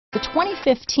The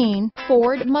 2015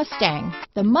 Ford Mustang.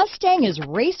 The Mustang is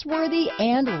race-worthy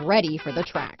and ready for the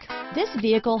track. This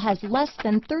vehicle has less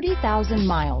than 30,000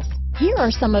 miles. Here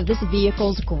are some of this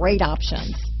vehicle's great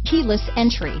options: keyless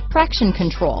entry, traction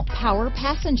control, power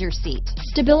passenger seat,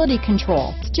 stability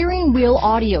control, steering wheel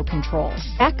audio controls,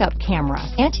 backup camera,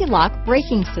 anti-lock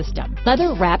braking system,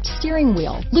 leather-wrapped steering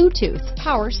wheel, Bluetooth,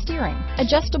 power steering,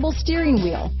 adjustable steering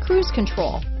wheel, cruise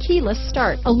control, keyless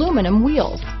start, aluminum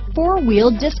wheels, four-wheel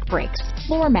disc brakes,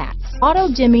 floor mats,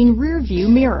 auto-dimming rear-view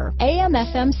mirror,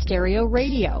 AM/FM stereo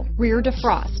radio, rear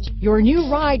defrost. Your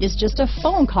new ride is just a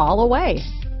phone call away.